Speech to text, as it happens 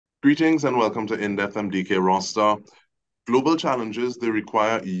Greetings and welcome to In-Depth. I'm Dike Rostant. Global challenges, they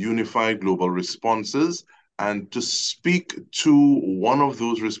require unified global responses. And to speak to one of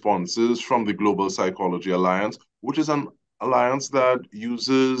those responses from the Global Psychology Alliance, which is an alliance that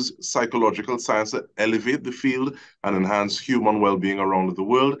uses psychological science to elevate the field and enhance human well-being around the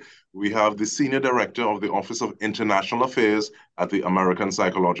world, we have the Senior Director of the Office of International Affairs at the American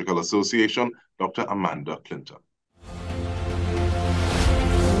Psychological Association, Dr. Amanda Clinton.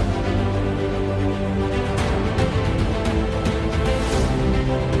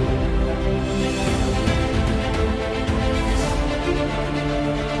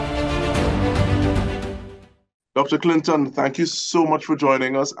 Dr. Clinton, thank you so much for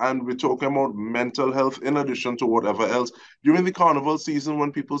joining us. And we're talking about mental health in addition to whatever else. During the carnival season,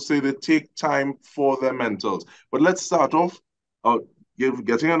 when people say they take time for their mentals. But let's start off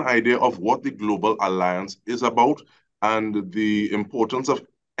getting an idea of what the Global Alliance is about and the importance of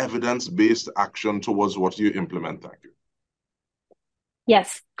evidence-based action towards what you implement. Thank you.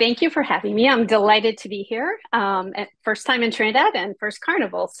 Yes, thank you for having me. I'm delighted to be here. First time in Trinidad and first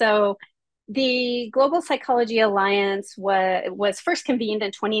carnival. So the Global Psychology Alliance was first convened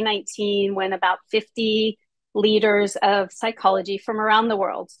in 2019 when about 50 leaders of psychology from around the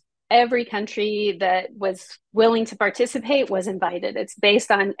world, every country that was willing to participate was invited. It's based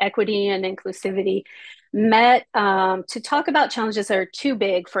on equity and inclusivity, met to talk about challenges that are too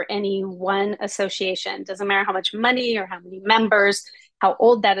big for any one association. Doesn't matter how much money or how many members, how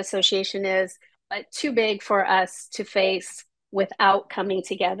old that association is, but too big for us to face without coming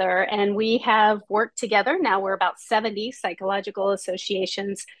together. And we have worked together. Now we're about 70 psychological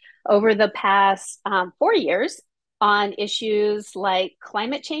associations over the past 4 years on issues like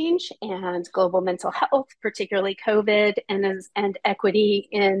climate change and global mental health, particularly COVID, and equity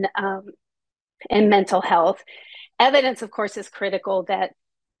in mental health. Evidence, of course, is critical that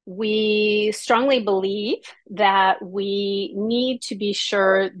we strongly believe that we need to be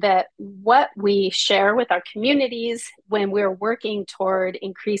sure that what we share with our communities when we're working toward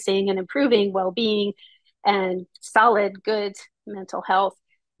increasing and improving well-being and solid, good mental health,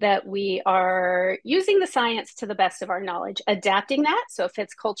 that we are using the science to the best of our knowledge, adapting that so it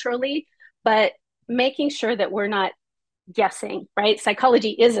fits culturally, but making sure that we're not guessing, right?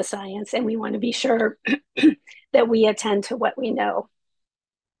 Psychology is a science, and we want to be sure that we attend to what we know.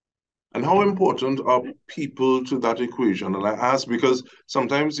 And how important are people to that equation? And I ask because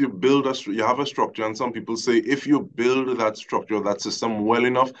sometimes you have a structure, and some people say if you build that structure, that system well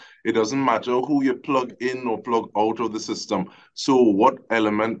enough, it doesn't matter who you plug in or plug out of the system. So, what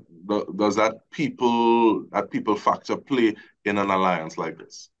element does that people factor play in an alliance like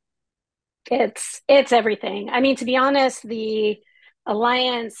this? It's everything. I mean, to be honest, the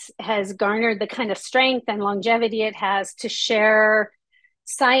alliance has garnered the kind of strength and longevity it has to share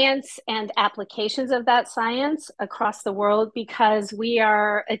science and applications of that science across the world because we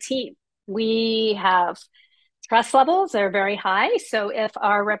are a team. We have trust levels that are very high. So if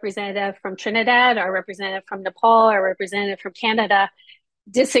our representative from Trinidad, our representative from Nepal, our representative from Canada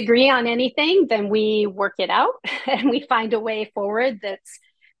disagree on anything, then we work it out and we find a way forward that's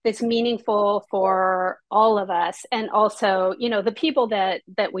meaningful for all of us, and also, you know, the people that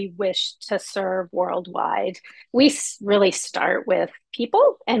we wish to serve worldwide. We really start with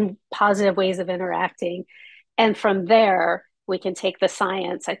people and positive ways of interacting, and from there we can take the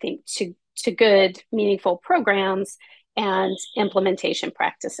science, I think, to good, meaningful programs and implementation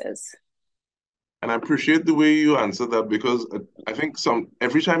practices. And I appreciate the way you answer that because I think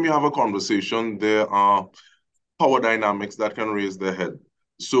every time you have a conversation, there are power dynamics that can raise their head.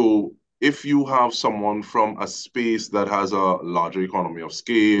 So if you have someone from a space that has a larger economy of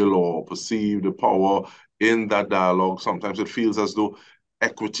scale or perceived power in that dialogue, sometimes it feels as though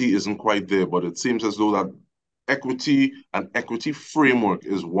equity isn't quite there, but it seems as though that equity framework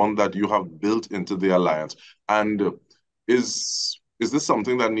is one that you have built into the alliance. And is this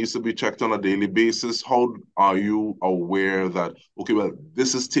something that needs to be checked on a daily basis? How are you aware that, okay, well,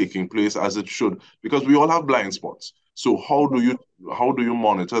 this is taking place as it should? Because we all have blind spots. So how do you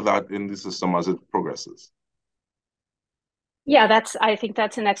monitor that in the system as it progresses? Yeah, I think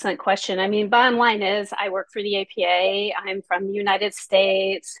that's an excellent question. I mean, bottom line is I work for the APA. I'm from the United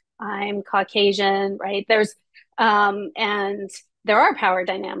States. I'm Caucasian, right? And there are power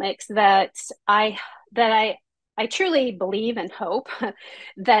dynamics that I truly believe and hope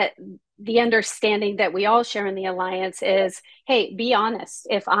that the understanding that we all share in the alliance is, hey, be honest.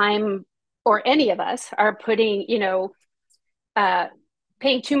 If I'm or any of us are putting,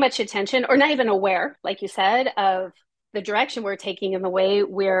 paying too much attention or not even aware, like you said, of the direction we're taking and the way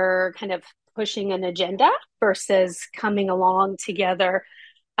we're kind of pushing an agenda versus coming along together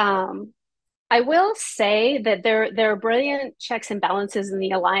Um, I will say that there are brilliant checks and balances in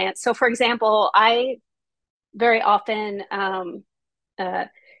the alliance. So, for example, I very often uh,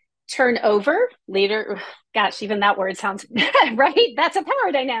 turn over leader. Gosh, even that word sounds right. That's a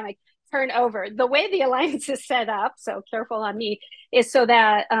power dynamic. Turn over. The way the alliance is set up, so careful on me, is so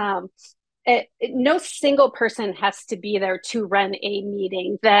that no single person has to be there to run a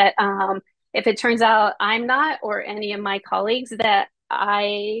meeting. That if it turns out I'm not, or any of my colleagues that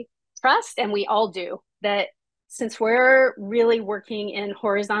I trust, and we all do, that since we're really working in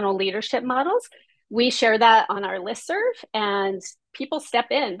horizontal leadership models, we share that on our listserv and people step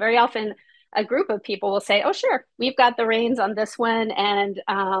in. Very often, a group of people will say, "Oh, sure, we've got the reins on this one," and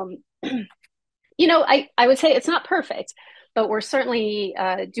I would say it's not perfect, but we're certainly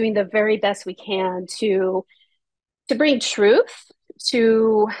doing the very best we can to bring truth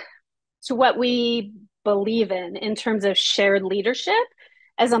to to what we believe in terms of shared leadership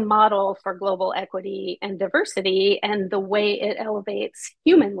as a model for global equity and diversity and the way it elevates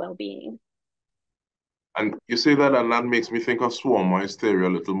human well-being. And you say that, and that makes me think of swarm theory a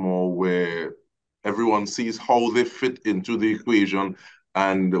little more, where everyone sees how they fit into the equation.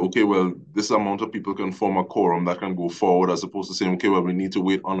 And okay, well, this amount of people can form a quorum that can go forward, as opposed to saying, okay, well, we need to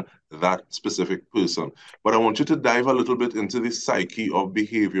wait on that specific person. But I want you to dive a little bit into the psyche of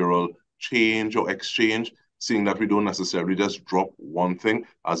behavioral change or exchange, seeing that we don't necessarily just drop one thing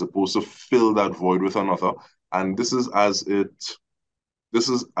as opposed to fill that void with another. And this is as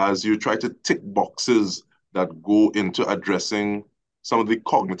you try to tick boxes that go into addressing some of the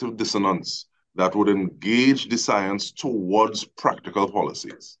cognitive dissonance that would engage the science towards practical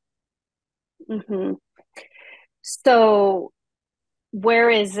policies. Mm-hmm. So, where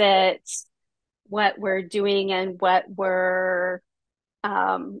is it what we're doing and what we're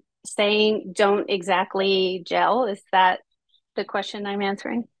saying don't exactly gel? Is that the question I'm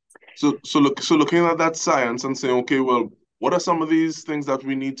answering? So looking at that science and saying, okay, well, what are some of these things that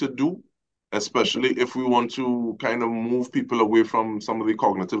we need to do, especially if we want to kind of move people away from some of the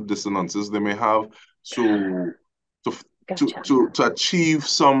cognitive dissonances they may have, so to Gotcha. to achieve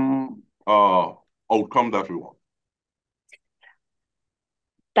some outcome that we want.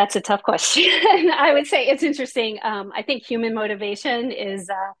 That's a tough question. I would say it's interesting. I think human motivation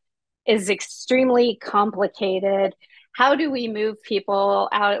is extremely complicated. How do we move people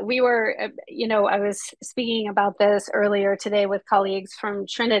out? I was speaking about this earlier today with colleagues from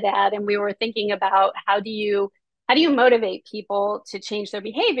Trinidad, and we were thinking about how do you motivate people to change their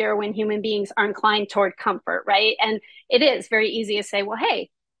behavior when human beings are inclined toward comfort, right? And it is very easy to say, well, hey,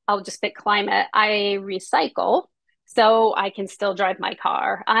 I'll just pick climate. I recycle, so I can still drive my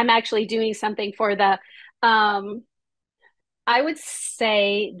car. I'm actually doing something for the I would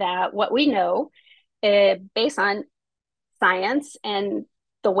say that what we know, based on science and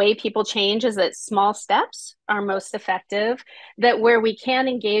the way people change, is that small steps are most effective. That where we can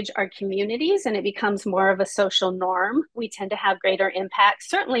engage our communities and it becomes more of a social norm, we tend to have greater impact,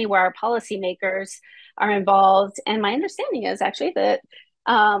 certainly where our policymakers are involved. And my understanding is actually that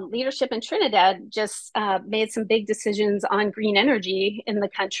leadership in Trinidad just made some big decisions on green energy in the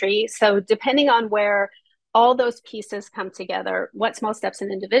country. So, depending on where all those pieces come together, what small steps an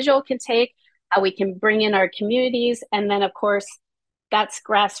individual can take, how we can bring in our communities, and then, of course, that's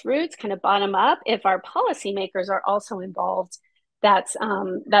grassroots, kind of bottom up. If our policymakers are also involved, that's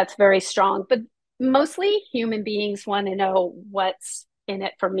very strong. But mostly, human beings want to know what's in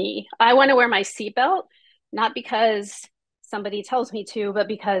it for me. I want to wear my seatbelt, not because somebody tells me to, but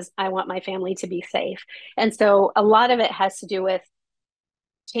because I want my family to be safe. And so a lot of it has to do with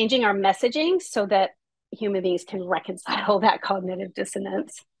changing our messaging so that human beings can reconcile that cognitive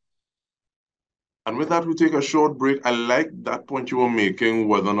dissonance. And with that, we take a short break. I like that point you were making,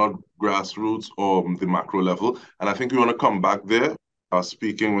 whether or not grassroots or the macro level. And I think we want to come back there,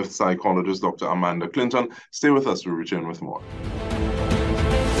 speaking with psychologist Dr. Amanda Clinton. Stay with us. We'll return with more.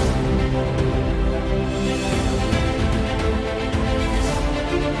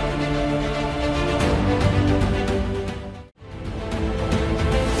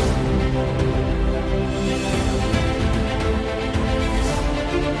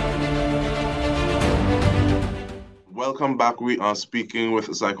 Welcome back. We are speaking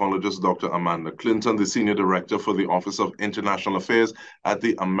with psychologist Dr. Amanda Clinton, the Senior Director for the Office of International Affairs at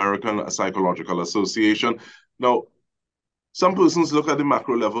the American Psychological Association. Now, some persons look at the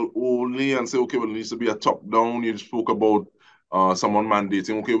macro level only and say, okay, well, it needs to be a top-down. You spoke about someone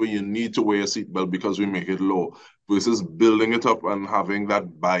mandating, okay, well, you need to wear a seatbelt because we make it law, versus building it up and having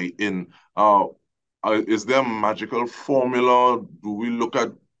that buy-in. Is there a magical formula? Do we look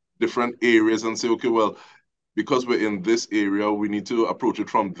at different areas and say, okay, well, because we're in this area, we need to approach it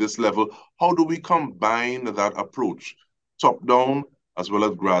from this level. How do we combine that approach, top down as well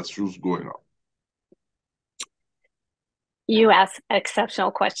as grassroots going up? You ask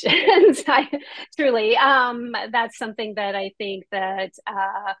exceptional questions. Truly, that's something that I think that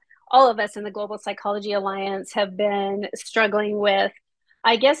all of us in the Global Psychology Alliance have been struggling with.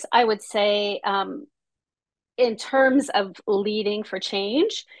 I guess I would say, in terms of leading for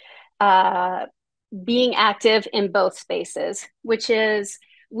change, uh, being active in both spaces, which is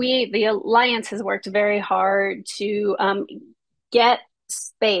the Alliance has worked very hard to get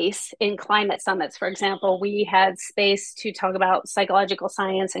space in climate summits. For example, we had space to talk about psychological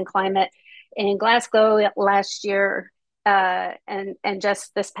science and climate in Glasgow last year, and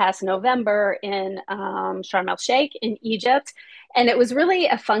just this past November in Sharm el Sheikh in Egypt. And it was really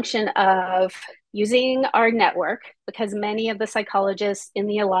a function of using our network because many of the psychologists in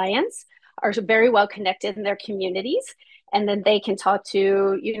the Alliance are very well connected in their communities. And then they can talk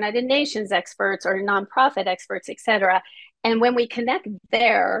to United Nations experts or nonprofit experts, et cetera. And when we connect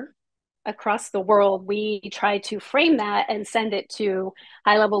there across the world, we try to frame that and send it to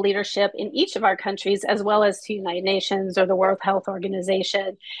high level leadership in each of our countries, as well as to United Nations or the World Health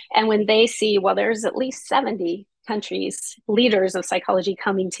Organization. And when they see, well, there's at least 70 countries, leaders of psychology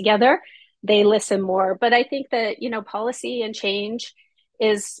coming together, they listen more. But I think that, policy and change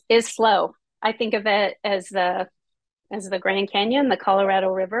is slow. I think of it as the Grand Canyon, the Colorado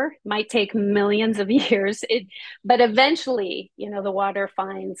River. It might take millions of years, but eventually, the water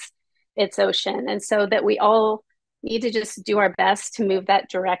finds its ocean. And so that we all need to just do our best to move that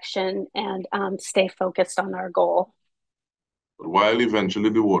direction and stay focused on our goal. But while eventually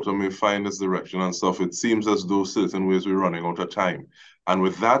the water may find its direction and stuff, it seems as though certain ways we're running out of time. And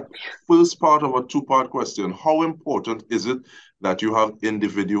with that first part of a two-part question, how important is it that you have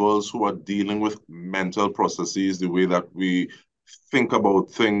individuals who are dealing with mental processes, the way that we think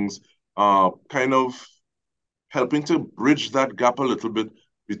about things, kind of helping to bridge that gap a little bit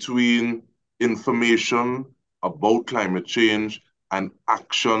between information about climate change and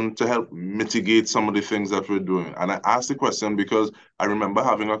action to help mitigate some of the things that we're doing? And I asked the question because I remember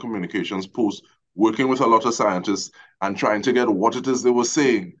having a communications post, working with a lot of scientists and trying to get what it is they were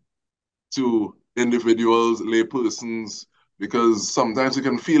saying to individuals, laypersons, because sometimes it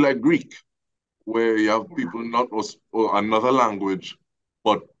can feel like Greek, where you have people not or another language,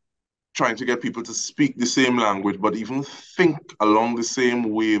 but trying to get people to speak the same language, but even think along the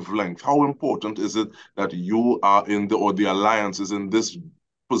same wavelength. How important is it that you are or the Alliance is in this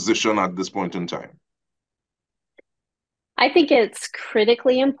position at this point in time? I think it's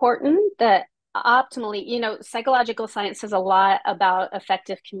critically important that optimally, psychological science says a lot about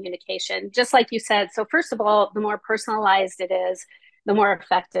effective communication, just like you said. So, first of all, the more personalized it is, the more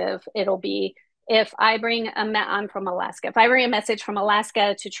effective it'll be. If I bring I'm from Alaska. If I bring a message from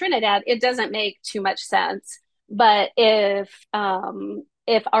Alaska to Trinidad, it doesn't make too much sense. But if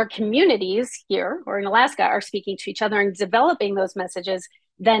our communities here or in Alaska are speaking to each other and developing those messages,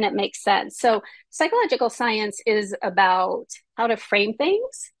 then it makes sense. So psychological science is about how to frame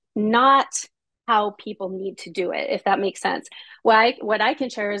things, not how people need to do it, if that makes sense. What I can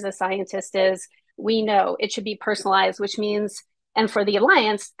share as a scientist is we know it should be personalized, which means, and for the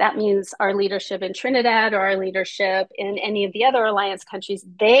Alliance, that means our leadership in Trinidad or our leadership in any of the other Alliance countries,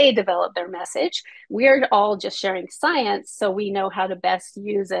 they develop their message. We're all just sharing science, so we know how to best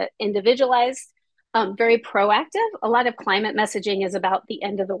use it. Individualized, very proactive. A lot of climate messaging is about the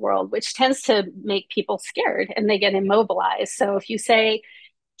end of the world, which tends to make people scared and they get immobilized. So if you say,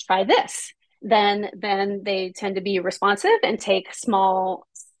 try this, then they tend to be responsive and take small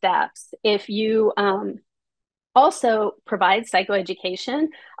steps. If you also provide psychoeducation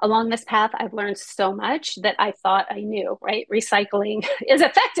along this path, I've learned so much that I thought I knew, right? Recycling is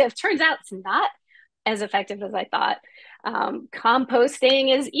effective. Turns out it's not as effective as I thought.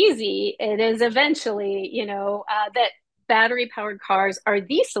 Composting is easy. It is eventually, that battery powered cars are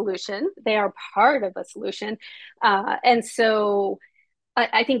the solution. They are part of a solution. And so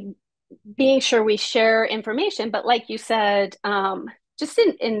I think being sure we share information, but like you said, just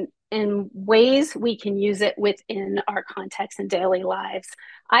in ways we can use it within our context and daily lives.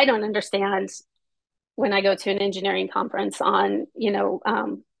 I don't understand when I go to an engineering conference on,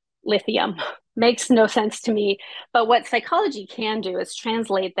 lithium. Makes no sense to me. But what psychology can do is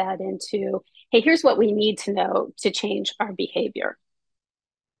translate that into, hey, here's what we need to know to change our behavior.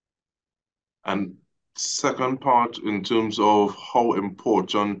 And second part, in terms of how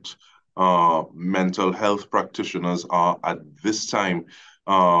important mental health practitioners are at this time,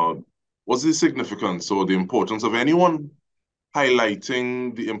 what's the significance or the importance of anyone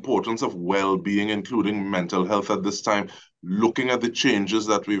highlighting the importance of well-being, including mental health at this time, looking at the changes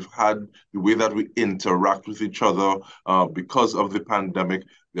that we've had, the way that we interact with each other because of the pandemic.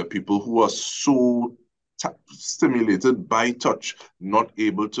 There are people who are so stimulated by touch, not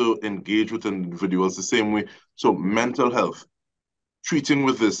able to engage with individuals the same way. So mental health, treating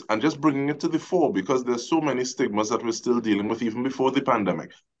with this and just bringing it to the fore because there's so many stigmas that we're still dealing with even before the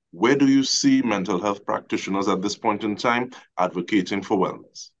pandemic. Where do you see mental health practitioners at this point in time advocating for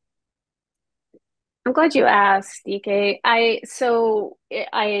wellness? I'm glad you asked, Dike. I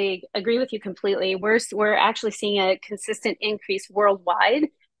agree with you completely. We're actually seeing a consistent increase worldwide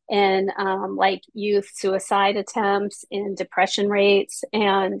in like youth suicide attempts, in depression rates,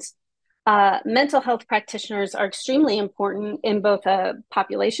 and mental health practitioners are extremely important in both a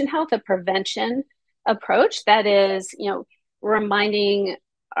population health, a prevention approach that is, reminding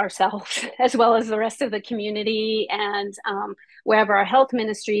ourselves as well as the rest of the community and wherever our health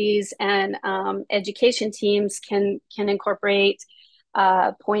ministries and education teams can incorporate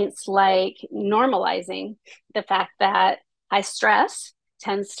points like normalizing the fact that high stress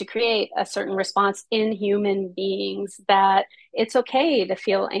tends to create a certain response in human beings, that it's okay to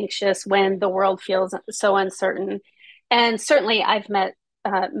feel anxious when the world feels so uncertain. And certainly, I've met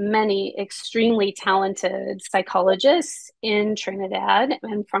many extremely talented psychologists in Trinidad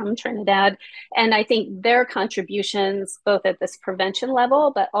and from Trinidad. And I think their contributions, both at this prevention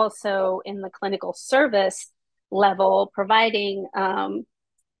level, but also in the clinical service level, providing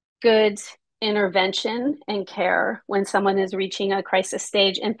good intervention and care when someone is reaching a crisis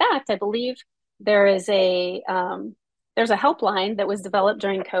stage. In fact, I believe there is there's a helpline that was developed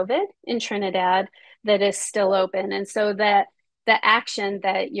during COVID in Trinidad that is still open, and so that the action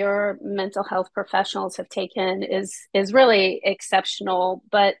that your mental health professionals have taken is really exceptional.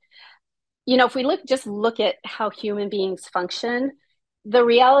 But if we look at how human beings function, the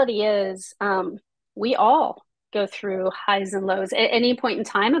reality is we all go through highs and lows. At any point in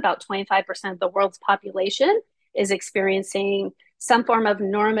time, about 25% of the world's population is experiencing some form of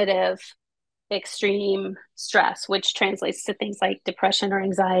normative extreme stress, which translates to things like depression or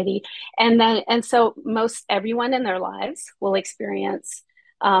anxiety. And so most everyone in their lives will experience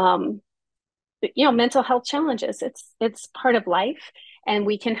mental health challenges. It's part of life, and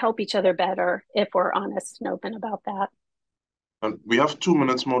we can help each other better if we're honest and open about that. And we have 2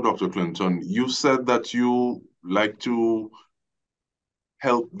 minutes more, Dr. Clinton. You said that you like to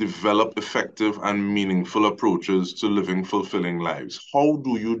help develop effective and meaningful approaches to living fulfilling lives. How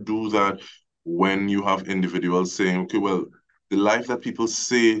do you do that when you have individuals saying, okay, well, the life that people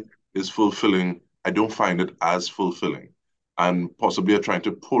say is fulfilling, I don't find it as fulfilling? And possibly are trying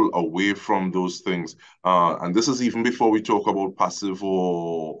to pull away from those things. And this is even before we talk about passive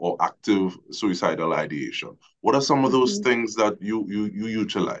or active suicidal ideation. What are some of those Mm-hmm. things that you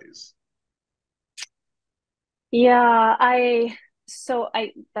utilize? Yeah,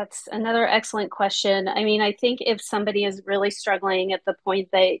 that's another excellent question. I mean, I think if somebody is really struggling at the point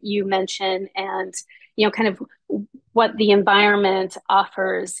that you mentioned and, kind of what the environment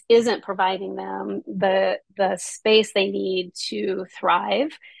offers isn't providing them the space they need to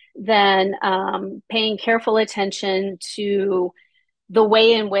thrive, then paying careful attention to the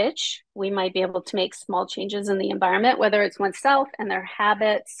way in which we might be able to make small changes in the environment, whether it's oneself and their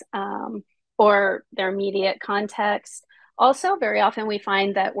habits or their immediate context. Also, very often we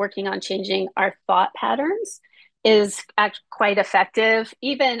find that working on changing our thought patterns is quite effective,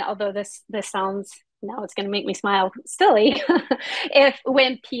 even although this sounds, now it's going to make me smile, silly. If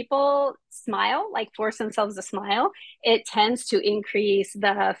when people smile, like force themselves to smile, it tends to increase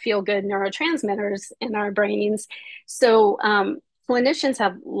the feel good neurotransmitters in our brains. So clinicians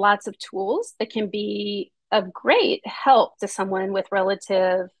have lots of tools that can be of great help to someone with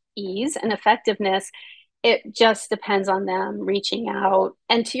relative ease and effectiveness. It just depends on them reaching out.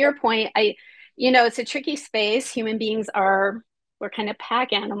 And to your point, it's a tricky space. Human beings we're kind of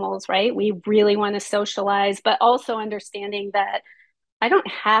pack animals, right? We really want to socialize, but also understanding that I don't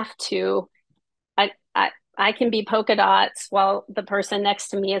have to. I can be polka dots while the person next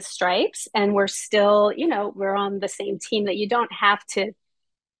to me is stripes, and we're still, we're on the same team. That you don't have to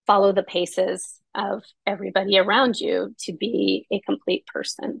follow the paces of everybody around you to be a complete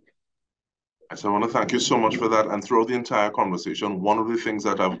person. So I want to thank you so much for that. And throughout the entire conversation, one of the things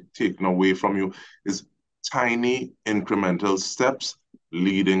that I've taken away from you is tiny incremental steps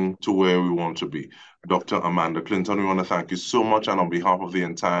leading to where we want to be. Dr. Amanda Clinton, we want to thank you so much. And on behalf of the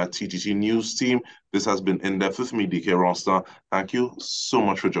entire TTT News team, this has been In Depth with me, Dike Rostant. Thank you so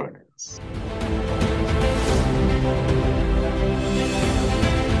much for joining us.